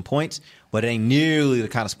score some points, but it ain't nearly the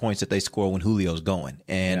kind of points that they score when Julio's going.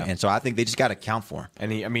 And so I think they just got to account for him.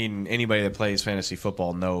 And anybody that plays fantasy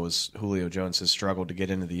football knows Julio Jones has struggled to get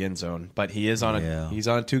into the end zone, but he's on a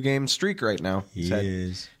 2-game streak right now. He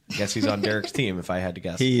is. I guess he's on Derek's team, if I had to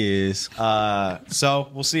guess. He is. So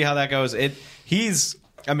we'll see how that goes. I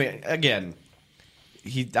don't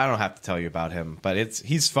have to tell you about him, but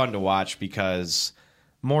he's fun to watch because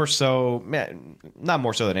not more so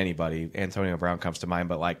than anybody, Antonio Brown comes to mind,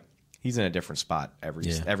 but like he's in a different spot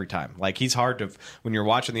every time. Like, he's hard to, when you're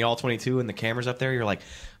watching the All-22 and the camera's up there, you're like,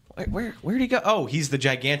 where'd he go? Oh, he's the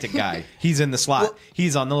gigantic guy. He's in the slot.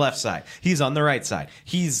 He's on the left side. He's on the right side.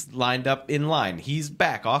 He's lined up in line. He's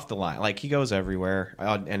back off the line. Like, he goes everywhere,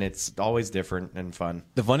 and it's always different and fun.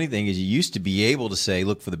 The funny thing is you used to be able to say,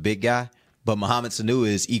 look for the big guy. but Mohamed Sanu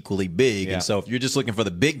is equally big. Yeah. And so if you're just looking for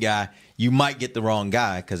the big guy, you might get the wrong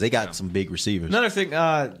guy because they got some big receivers. Another thing,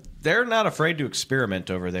 they're not afraid to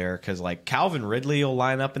experiment over there because, like, Calvin Ridley will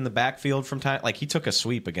line up in the backfield from time. Like, he took a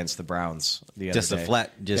sweep against the Browns the other Just day. a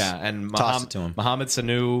flat, and toss it to him. Mohamed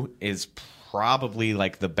Sanu is probably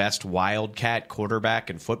like the best wildcat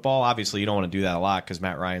quarterback in football. Obviously, you don't want to do that a lot because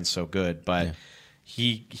Matt Ryan's so good, but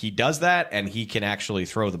he does that, and he can actually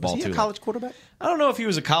throw the ball Was he to a college quarterback? I don't know if he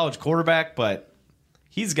was a college quarterback, but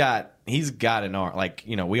he's got an arm. Like,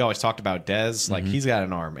 you know, we always talked about Dez. Like, he's got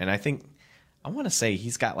an arm, and I want to say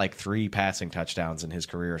he's got like 3 passing touchdowns in his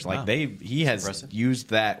career. Like he has used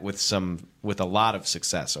that with a lot of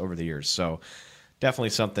success over the years. So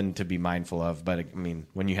definitely something to be mindful of. But I mean,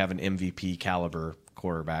 when you have an MVP caliber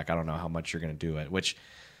quarterback, I don't know how much you're going to do it. Which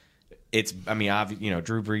Drew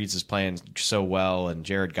Brees is playing so well, and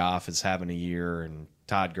Jared Goff is having a year, and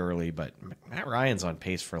Todd Gurley, but Matt Ryan's on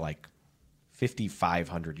pace for like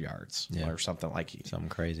 5,500 yards or something something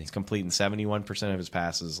crazy. He's completing 71% of his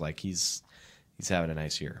passes. Like he's having a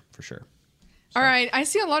nice year for sure. All right. I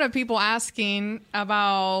see a lot of people asking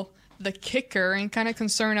about the kicker and kind of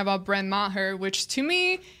concerned about Brett Maher, which to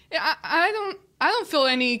me, I don't feel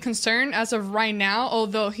any concern as of right now,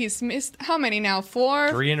 although he's missed how many now? 4?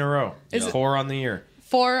 3 in a row. Is it 4 on the year.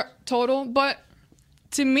 4 total. But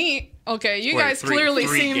to me, okay, you guys clearly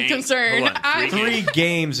seem concerned. 3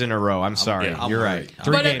 games in a row. I'm sorry. You're right.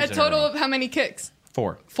 3 But games a total of how many kicks?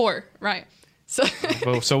 4. 4, right.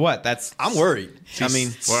 So what? I'm worried. I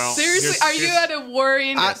mean, seriously, are you at a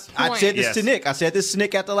worrying point? I said this to Nick. I said this to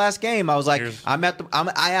Nick at the last game. I was like,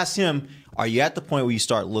 I asked him, are you at the point where you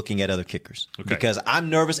start looking at other kickers? Okay. Because I'm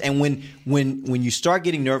nervous, and when you start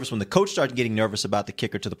getting nervous, when the coach starts getting nervous about the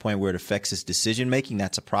kicker to the point where it affects his decision making,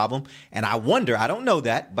 that's a problem. And I wonder, I don't know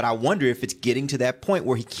that, but I wonder if it's getting to that point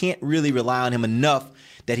where he can't really rely on him enough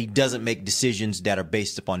that he doesn't make decisions that are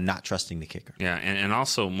based upon not trusting the kicker. Yeah, and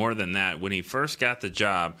also more than that, when he first got the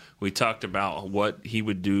job, we talked about what he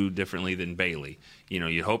would do differently than Bailey. You know,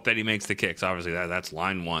 you hope that he makes the kicks. Obviously, that's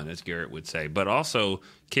line one, as Garrett would say. But also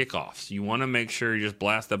kickoffs. You want to make sure you just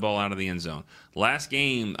blast the ball out of the end zone. Last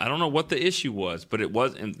game, I don't know what the issue was, but it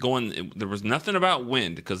was there was nothing about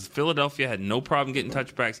wind because Philadelphia had no problem getting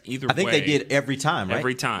touchbacks either way. I think they did every time, right?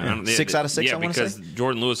 Every time. Yeah. 6 out of 6, yeah, I want to say. because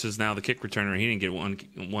Jordan Lewis is now the kick returner. He didn't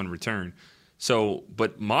get one return. So,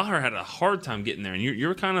 but Maher had a hard time getting there, and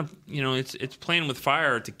you're kind of, you know, it's playing with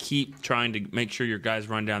fire to keep trying to make sure your guys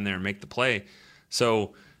run down there and make the play.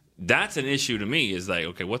 So that's an issue to me. Is like,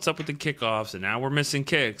 okay, what's up with the kickoffs, and now we're missing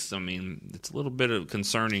kicks. I mean, it's a little bit of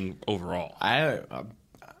concerning overall.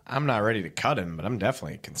 I'm not ready to cut him, but I'm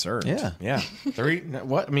definitely concerned. Yeah. 3.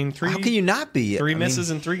 What? I mean, 3. How can you not be? 3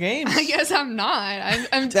 misses in 3 games. I guess I'm not.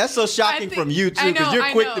 That's so shocking from you too, because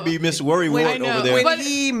you're quick to be Miss Worrywart over there. When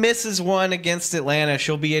he misses one against Atlanta,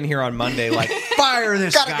 she'll be in here on Monday like, fire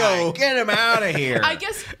this guy, go. Get him out of here. I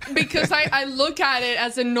guess because I look at it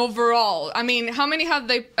as an overall. I mean, how many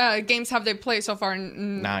games have they played so far?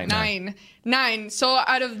 9. So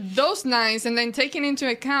out of those 9, and then taking into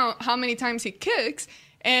account how many times he kicks,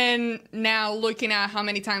 and now looking at how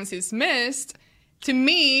many times he's missed, to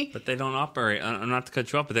me... But they don't operate, not to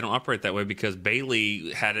cut you off, but they don't operate that way because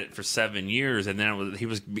Bailey had it for 7 years, and then he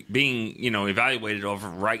was being, evaluated over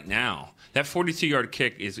right now. That 42-yard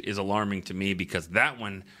kick is alarming to me because that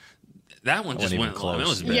one just went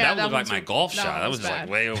close. That looked like my golf shot. That was just like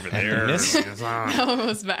way over there. That one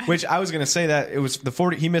was bad. Which I was going to say that it was the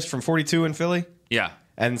 40. He missed from 42 in Philly. Yeah.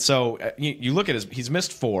 And so you look at he's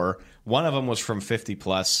missed 4. One of them was from 50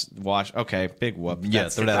 plus. Okay, big whoop. Yeah,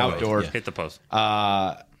 that's outdoor. Hit the post.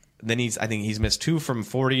 Then I think he's missed 2 from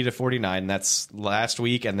 40 to 49. That's last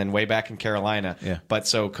week, and then way back in Carolina. Yeah. But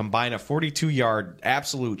so combine a 42-yard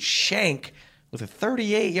absolute shank with a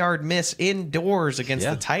 38-yard miss indoors against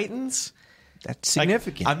the Titans. That's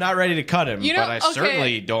significant. I'm not ready to cut him, but I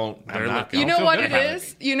certainly don't. You know what it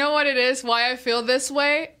is? You know what it is? Why I feel this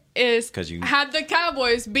way is had the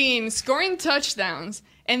Cowboys been scoring touchdowns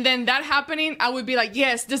and then that happening, I would be like,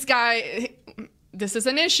 yes, this is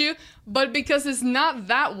an issue. But because it's not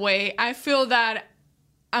that way, I feel that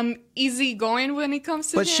I'm easygoing when it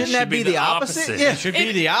comes to But shouldn't that be the opposite? Yeah, it should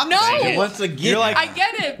be the opposite. No. Once again, you're like, I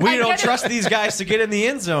get it. We don't trust these guys to get in the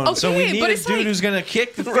end zone, so we need a dude who's going to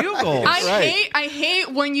kick the field goals. I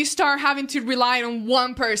hate when you start having to rely on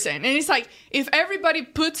one person. And it's like, if everybody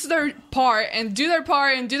puts their part and do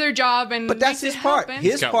their job and But that's his part.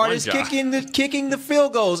 His part is kicking the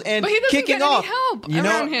field goals and but he doesn't kicking get off. Any help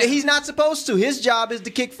around him. He's not supposed to. His job is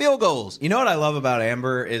to kick field goals. You know what I love about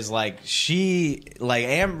Amber is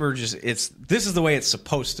Amber Amber this is the way it's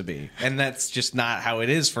supposed to be, and that's just not how it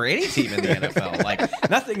is for any team in the NFL. Like,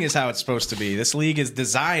 nothing is how it's supposed to be. This league is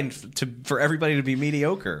designed for everybody to be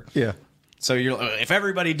mediocre. Yeah. So if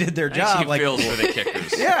everybody did their job, she feels for the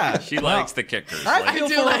kickers. Yeah, she likes the kickers. I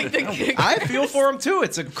the kickers. I feel for them too.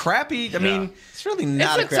 It's a crappy. I mean, it's really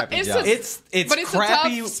not a crappy job. It's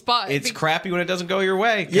crappy. A tough spot. It's crappy when it doesn't go your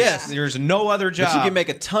way. Yes, there's no other job. But you can make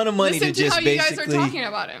a ton of money Listen to just how you guys basically are talking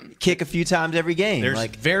about him. kick a few times every game. There's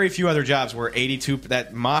like very few other jobs where 82.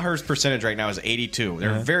 That Maher's percentage right now is 82.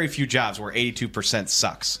 There are very few jobs where 82%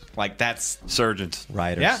 sucks. Like that's surgeons,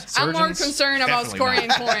 writers. Yeah, I'm more concerned about scoring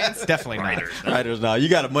points. Definitely not. Writers. No, you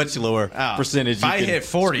got a much lower percentage. If I hit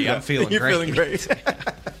 40, I'm feeling You're great. feeling great.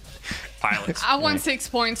 Pilots. I want 6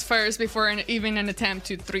 points first before even an attempt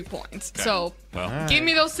to 3 points. Okay. So Well, give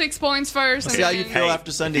me those 6 points first. See how you feel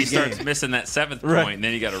after Sunday's he starts game. missing that 7th Right. point, and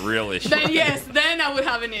then you got a real issue. Then then I would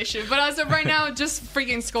have an issue. But as of right now, just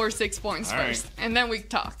freaking score 6 points All first, and then we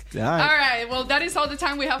talk. All right. All right. Well, that is all the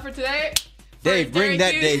time we have for today. Dave, bring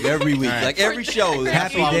that Dave every week. Like every show.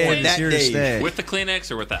 Happy that's Dave, on that here to Dave. stay. With the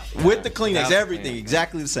Kleenex or without? With the Kleenex, everything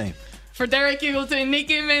exactly the same. For Derek Eagleton,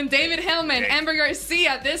 Nick Evan, David Hellman, Amber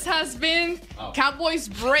Garcia, this has been Cowboys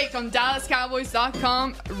Break on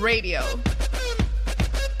DallasCowboys.com radio.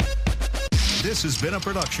 This has been a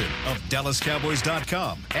production of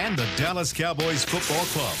DallasCowboys.com and the Dallas Cowboys Football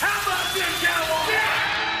Club. How about this, Cowboys? Yeah!